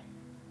that today.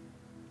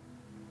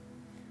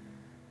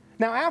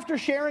 Now, after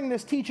sharing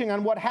this teaching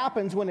on what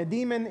happens when a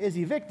demon is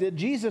evicted,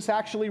 Jesus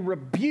actually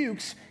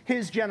rebukes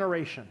his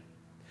generation.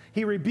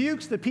 He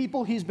rebukes the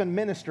people he's been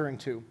ministering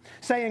to,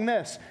 saying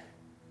this.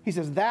 He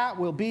says, that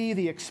will be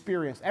the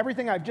experience.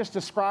 Everything I've just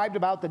described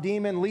about the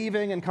demon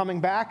leaving and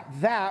coming back,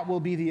 that will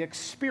be the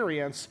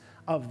experience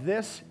of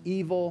this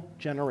evil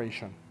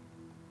generation.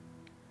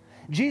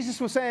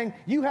 Jesus was saying,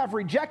 you have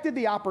rejected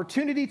the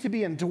opportunity to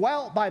be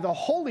indwelt by the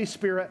Holy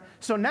Spirit,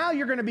 so now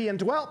you're going to be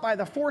indwelt by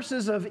the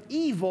forces of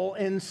evil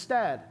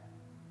instead.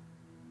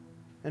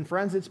 And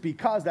friends, it's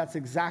because that's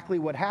exactly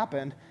what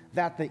happened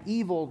that the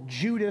evil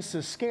Judas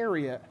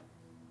Iscariot,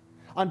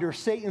 under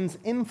Satan's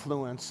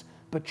influence,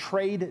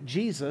 betrayed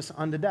Jesus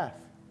unto death.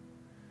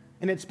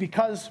 And it's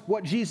because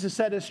what Jesus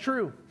said is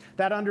true,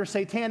 that under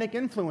satanic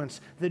influence,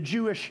 the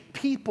Jewish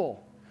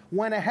people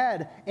went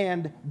ahead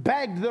and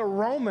begged the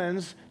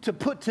Romans to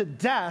put to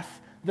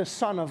death the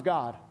Son of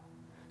God.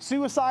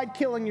 Suicide,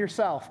 killing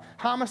yourself.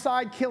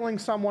 Homicide, killing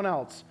someone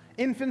else.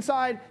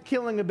 Infanticide,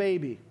 killing a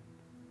baby.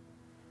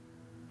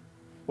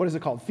 What is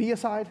it called?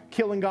 Theocide,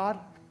 killing God.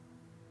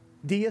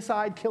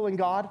 Deicide, killing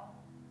God.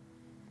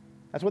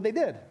 That's what they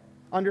did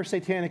under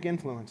satanic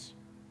influence.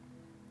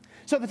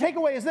 So the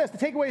takeaway is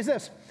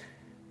this.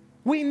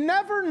 We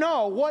never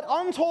know what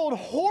untold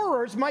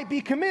horrors might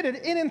be committed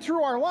in and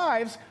through our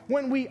lives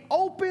when we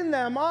open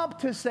them up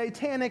to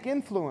satanic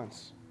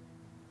influence.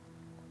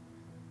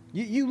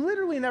 You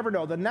literally never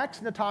know. The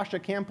next Natasha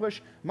Kampusch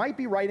might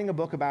be writing a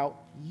book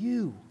about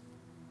you.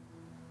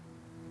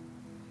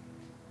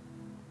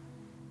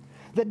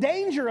 The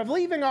danger of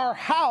leaving our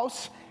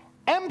house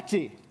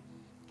empty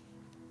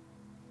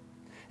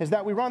is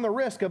that we run the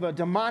risk of a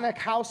demonic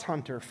house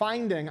hunter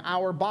finding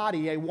our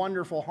body a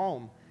wonderful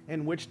home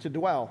in which to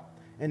dwell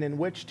and in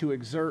which to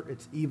exert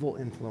its evil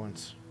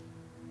influence.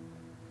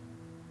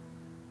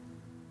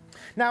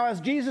 Now, as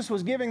Jesus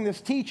was giving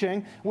this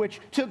teaching, which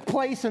took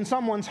place in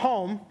someone's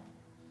home,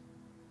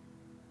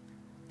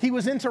 he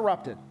was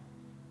interrupted.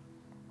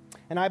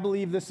 And I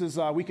believe this is,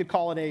 we could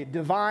call it a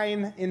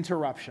divine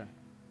interruption.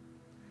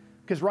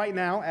 Because right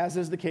now, as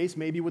is the case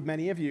maybe with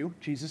many of you,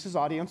 Jesus'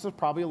 audience is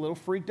probably a little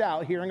freaked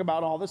out hearing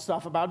about all this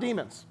stuff about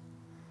demons.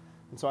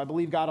 And so I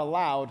believe God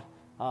allowed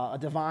a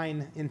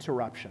divine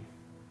interruption.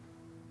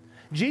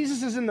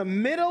 Jesus is in the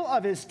middle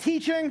of his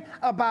teaching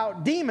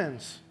about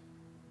demons.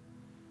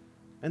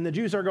 And the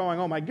Jews are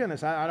going, oh my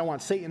goodness, I don't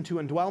want Satan to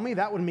indwell me.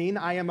 That would mean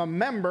I am a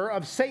member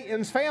of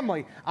Satan's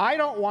family. I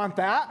don't want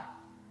that.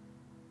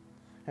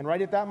 And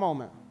right at that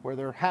moment where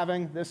they're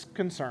having this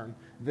concern,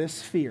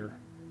 this fear,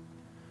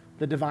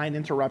 the divine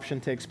interruption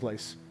takes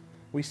place.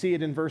 We see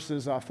it in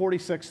verses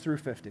 46 through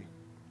 50.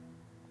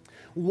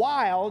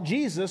 While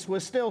Jesus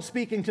was still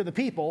speaking to the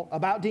people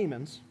about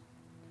demons,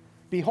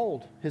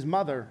 behold, his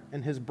mother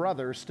and his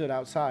brothers stood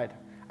outside,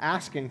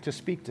 asking to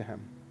speak to him.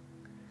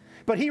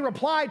 But he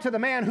replied to the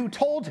man who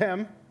told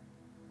him,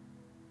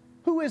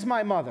 who is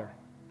my mother,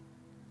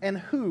 and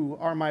who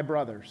are my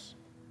brothers?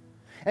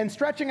 And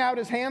stretching out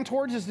his hand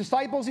towards his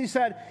disciples, he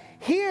said,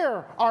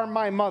 here are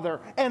my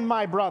mother and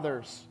my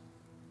brothers.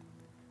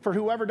 For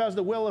whoever does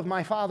the will of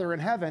my Father in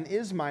heaven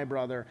is my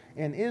brother,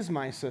 and is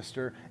my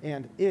sister,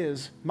 and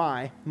is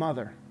my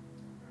mother.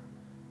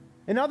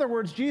 In other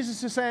words,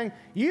 Jesus is saying,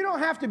 you don't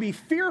have to be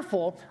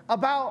fearful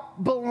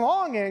about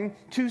belonging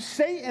to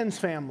Satan's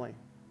family.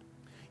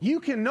 You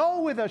can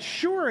know with a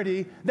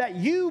surety that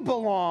you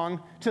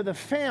belong to the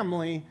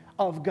family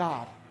of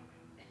God.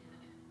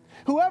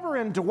 Whoever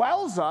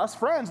indwells us,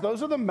 friends,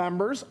 those are the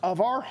members of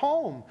our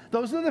home.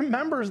 Those are the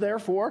members,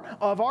 therefore,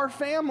 of our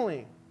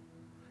family.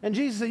 And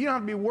Jesus said, you don't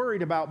have to be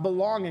worried about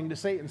belonging to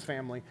Satan's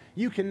family.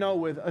 You can know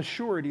with a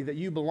surety that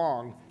you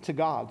belong to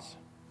God's.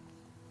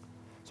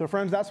 So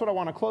friends, that's what I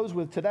want to close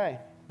with today,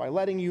 by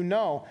letting you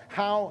know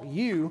how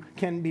you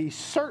can be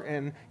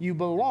certain you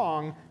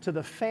belong to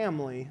the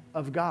family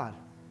of God.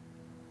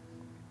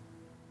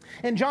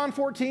 In John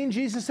 14,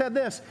 Jesus said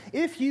this,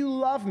 if you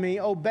love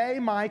me, obey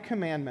my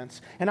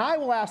commandments, and I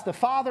will ask the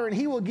Father, and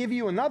he will give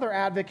you another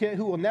advocate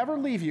who will never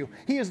leave you.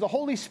 He is the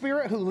Holy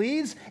Spirit who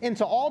leads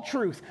into all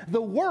truth.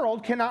 The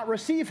world cannot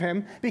receive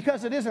him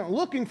because it isn't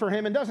looking for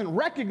him and doesn't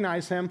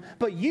recognize him,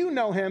 but you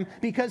know him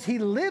because he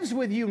lives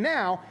with you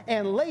now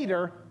and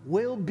later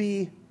will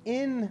be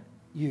in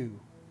you.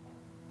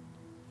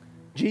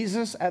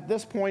 Jesus, at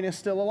this point, is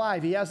still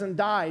alive. He hasn't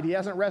died. He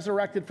hasn't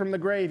resurrected from the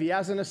grave. He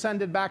hasn't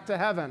ascended back to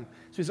heaven.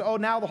 So he says, oh,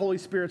 now the Holy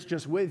Spirit's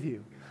just with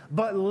you.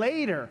 But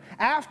later,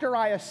 after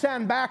I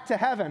ascend back to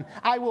heaven,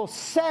 I will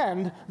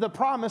send the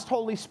promised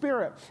Holy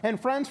Spirit.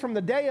 And friends, from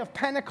the day of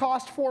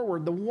Pentecost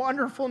forward, the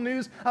wonderful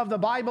news of the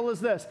Bible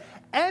is this.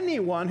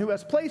 Anyone who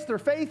has placed their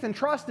faith and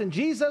trust in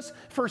Jesus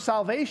for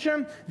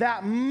salvation,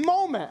 that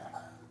moment,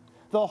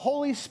 the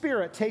Holy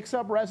Spirit takes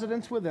up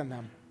residence within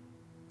them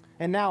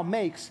and now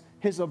makes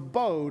his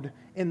abode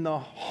in the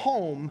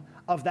home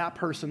of that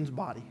person's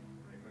body.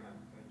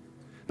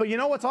 But you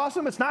know what's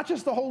awesome? It's not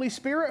just the Holy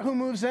Spirit who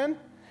moves in.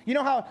 You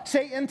know how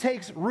Satan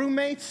takes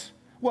roommates?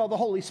 Well, the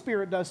Holy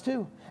Spirit does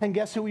too. And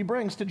guess who he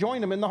brings to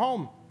join him in the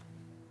home?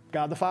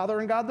 God the Father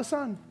and God the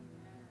Son.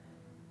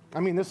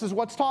 I mean, this is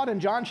what's taught in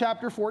John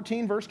chapter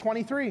 14, verse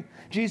 23.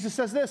 Jesus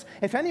says this,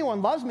 if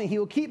anyone loves me, he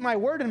will keep my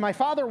word, and my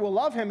Father will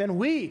love him, and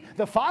we,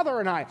 the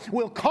Father and I,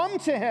 will come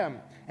to him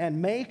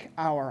and make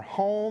our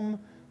home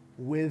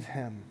with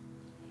him.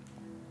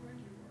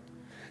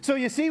 So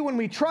you see, when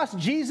we trust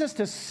Jesus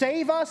to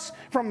save us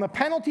from the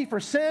penalty for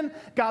sin,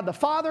 God the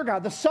Father,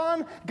 God the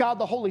Son, God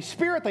the Holy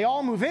Spirit, they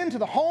all move into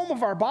the home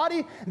of our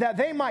body that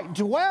they might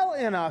dwell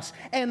in us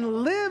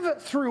and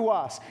live through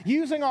us,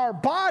 using our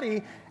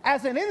body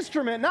as an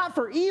instrument, not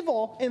for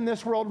evil in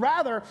this world,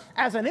 rather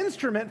as an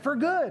instrument for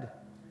good.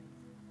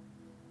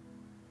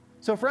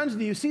 So friends,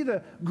 do you see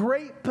the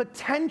great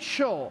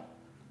potential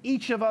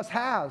each of us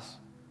has?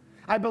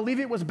 I believe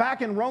it was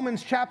back in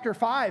Romans chapter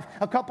 5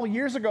 a couple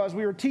years ago as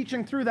we were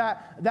teaching through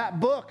that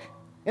book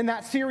in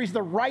that series,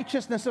 The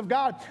Righteousness of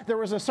God. There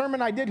was a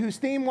sermon I did whose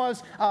theme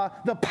was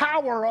the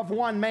power of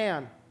one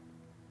man.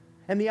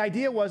 And the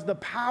idea was the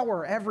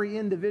power every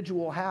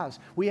individual has.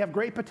 We have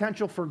great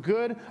potential for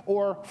good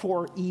or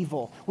for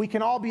evil. We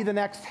can all be the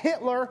next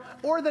Hitler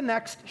or the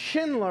next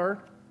Schindler.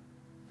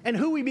 And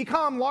who we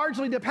become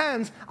largely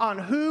depends on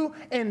who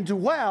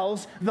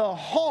indwells the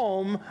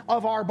home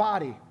of our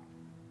body.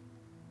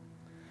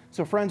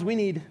 So friends, we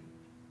need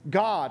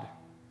God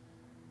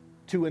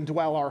to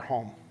indwell our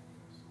home.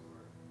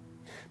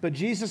 But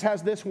Jesus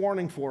has this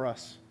warning for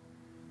us.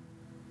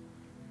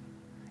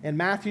 In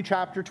Matthew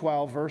chapter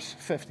 12, verse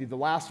 50, the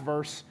last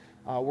verse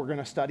we're going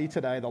to study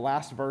today, the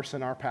last verse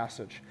in our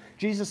passage.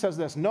 Jesus says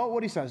this. Note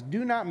what he says.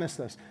 Do not miss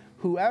this.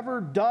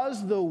 Whoever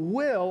does the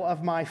will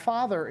of my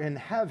Father in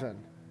heaven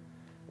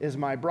is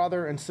my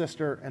brother and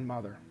sister and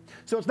mother.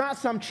 So it's not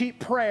some cheap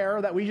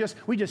prayer that we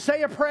just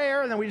say a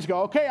prayer and then we just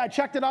go, okay, I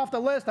checked it off the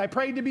list. I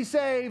prayed to be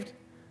saved.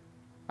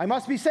 I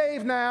must be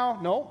saved now.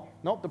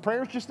 Nope, the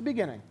prayer is just the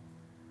beginning.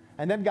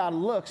 And then God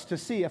looks to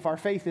see if our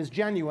faith is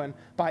genuine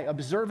by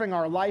observing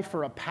our life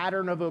for a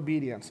pattern of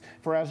obedience.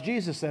 For as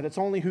Jesus said, it's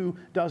only who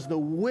does the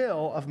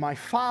will of my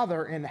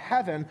Father in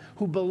heaven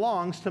who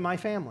belongs to my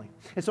family.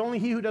 It's only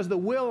he who does the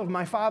will of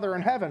my Father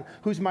in heaven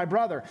who's my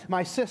brother,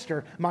 my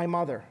sister, my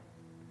mother.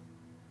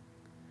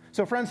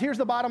 So friends, here's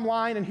the bottom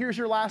line, and here's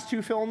your last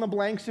two fill in the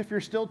blanks if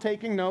you're still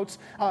taking notes.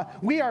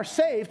 We are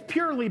saved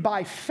purely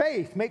by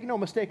faith. Make no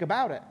mistake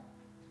about it.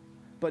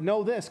 But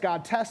know this,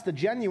 God tests the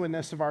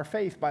genuineness of our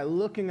faith by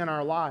looking in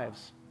our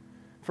lives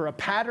for a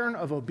pattern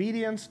of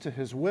obedience to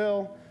his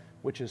will,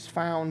 which is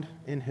found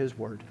in his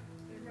word.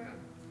 Amen.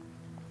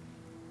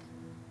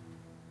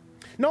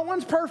 No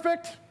one's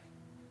perfect,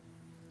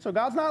 so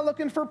God's not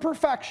looking for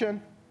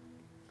perfection,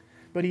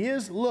 but he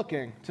is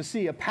looking to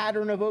see a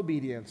pattern of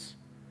obedience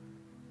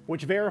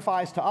which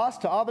verifies to us,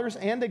 to others,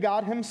 and to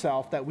God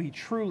himself that we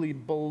truly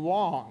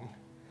belong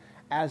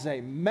as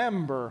a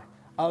member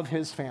of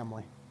his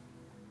family.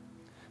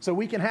 So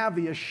we can have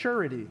the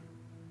assurity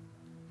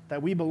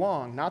that we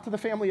belong, not to the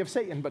family of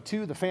Satan, but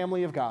to the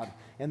family of God.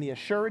 And the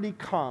assurity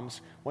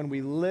comes when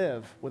we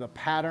live with a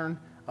pattern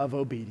of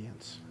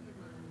obedience.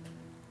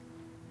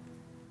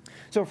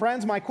 So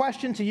friends, my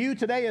question to you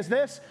today is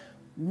this: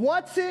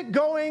 what's it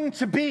going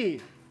to be?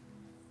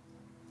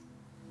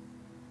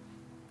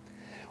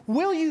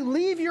 Will you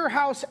leave your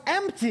house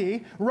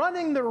empty,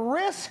 running the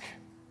risk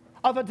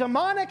of a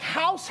demonic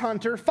house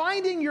hunter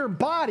finding your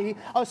body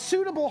a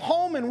suitable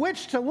home in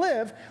which to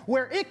live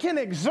where it can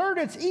exert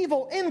its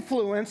evil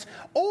influence?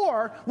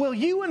 Or will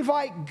you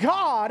invite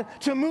God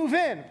to move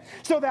in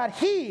so that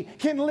he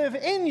can live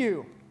in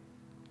you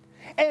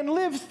and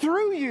live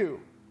through you,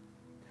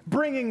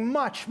 bringing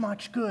much,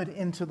 much good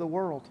into the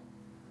world?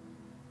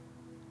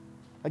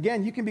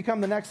 Again, you can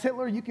become the next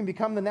Hitler, you can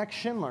become the next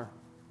Schindler.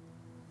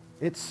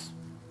 It's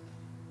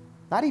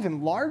not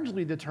even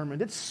largely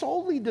determined, it's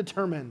solely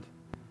determined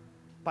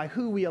by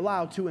who we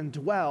allow to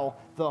indwell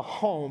the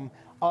home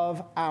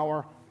of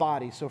our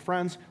body. So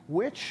friends,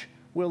 which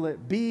will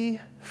it be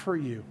for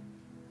you?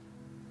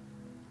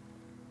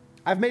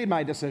 I've made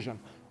my decision.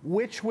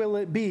 Which will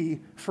it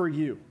be for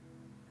you?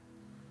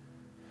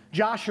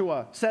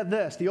 Joshua said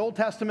this, the Old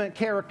Testament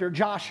character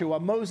Joshua,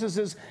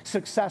 Moses'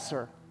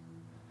 successor,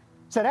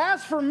 said,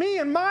 "As for me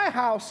and my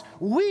house,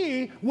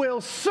 we will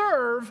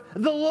serve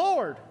the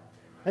Lord."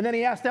 And then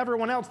he asked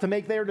everyone else to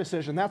make their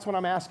decision. That's what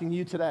I'm asking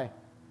you today.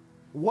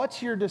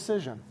 What's your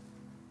decision?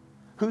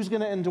 Who's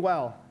going to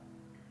indwell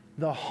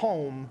the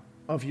home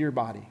of your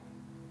body?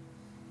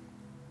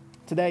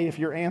 Today, if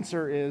your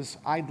answer is,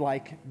 "I'd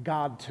like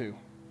God to,"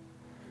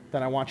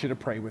 then I want you to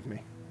pray with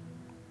me.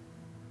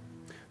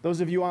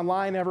 Those of you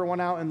online, everyone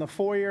out in the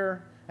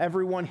foyer,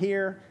 everyone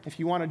here, if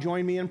you want to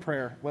join me in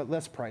prayer,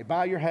 let's pray.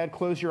 Bow your head,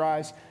 close your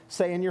eyes,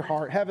 say in your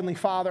heart, "Heavenly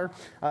Father,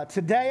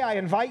 today I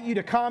invite you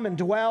to come and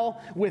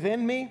dwell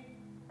within me.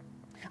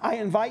 I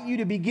invite you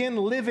to begin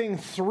living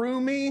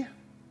through me,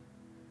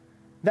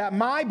 that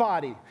my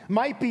body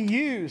might be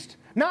used,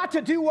 not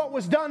to do what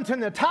was done to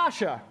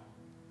Natasha.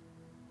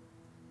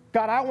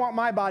 God, I want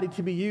my body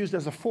to be used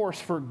as a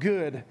force for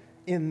good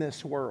in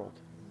this world."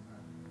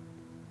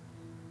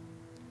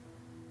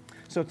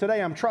 So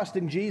today I'm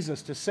trusting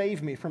Jesus to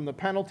save me from the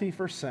penalty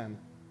for sin.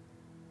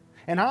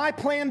 And I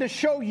plan to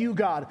show you,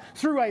 God,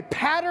 through a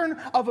pattern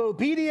of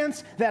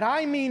obedience, that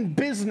I mean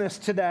business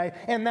today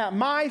and that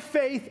my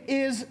faith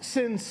is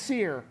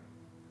sincere.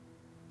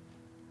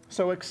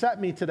 So accept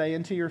me today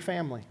into your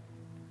family,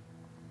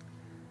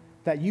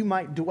 that you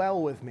might dwell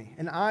with me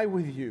and I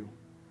with you.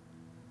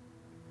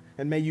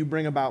 and may you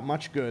bring about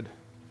much good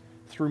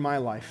through my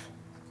life.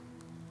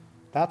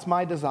 That's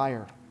my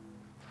desire,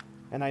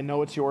 and I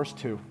know it's yours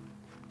too.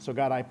 So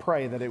God, I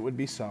pray that it would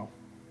be so.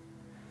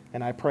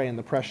 And I pray in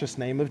the precious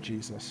name of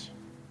Jesus.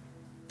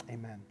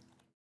 Amen.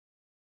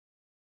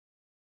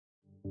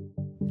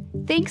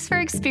 Thanks for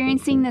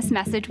experiencing this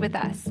message with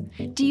us.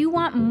 Do you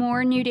want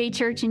more New Day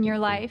Church in your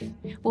life?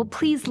 Well,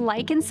 please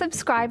like and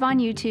subscribe on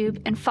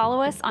YouTube and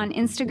follow us on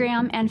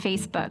Instagram and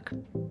Facebook.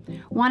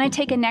 Want to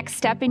take a next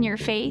step in your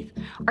faith?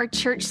 Our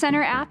Church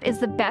Center app is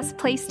the best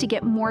place to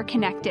get more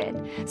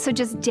connected. So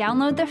just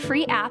download the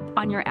free app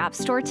on your app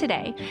store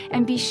today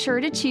and be sure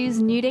to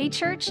choose New Day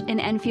Church in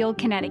Enfield,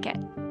 Connecticut.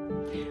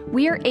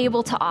 We are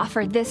able to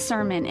offer this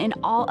sermon and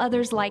all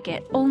others like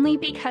it only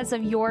because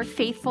of your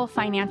faithful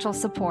financial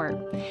support.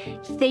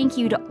 Thank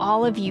you to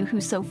all of you who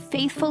so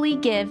faithfully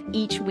give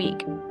each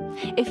week.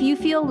 If you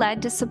feel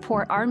led to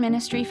support our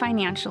ministry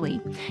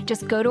financially,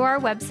 just go to our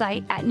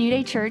website at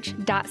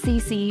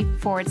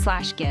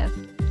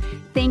newdaychurch.cc/give.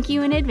 Thank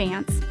you in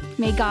advance.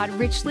 May God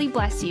richly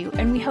bless you,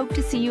 and we hope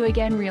to see you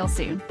again real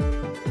soon.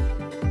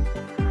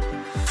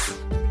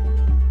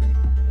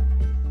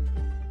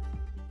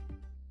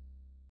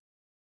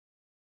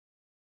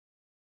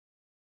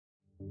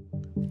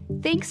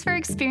 Thanks for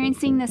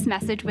experiencing this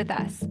message with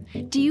us.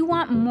 Do you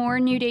want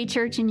more New Day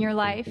Church in your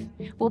life?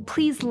 Well,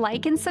 please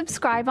like and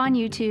subscribe on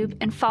YouTube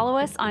and follow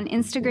us on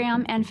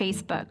Instagram and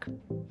Facebook.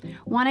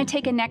 Want to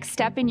take a next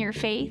step in your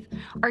faith?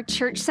 Our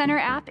Church Center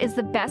app is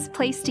the best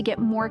place to get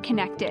more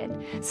connected.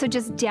 So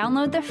just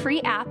download the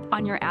free app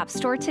on your app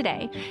store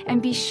today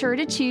and be sure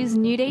to choose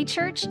New Day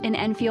Church in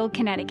Enfield,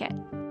 Connecticut.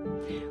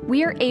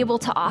 We are able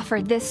to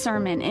offer this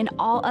sermon and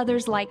all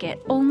others like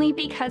it only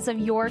because of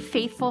your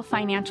faithful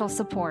financial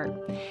support.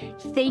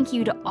 Thank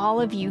you to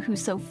all of you who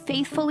so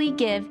faithfully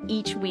give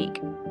each week.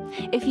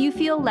 If you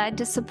feel led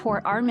to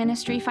support our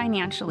ministry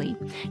financially,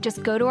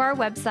 just go to our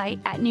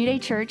website at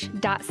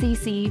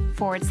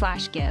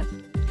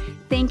newdaychurch.cc/give.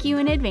 Thank you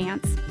in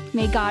advance.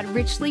 May God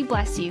richly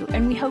bless you,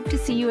 and we hope to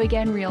see you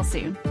again real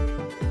soon.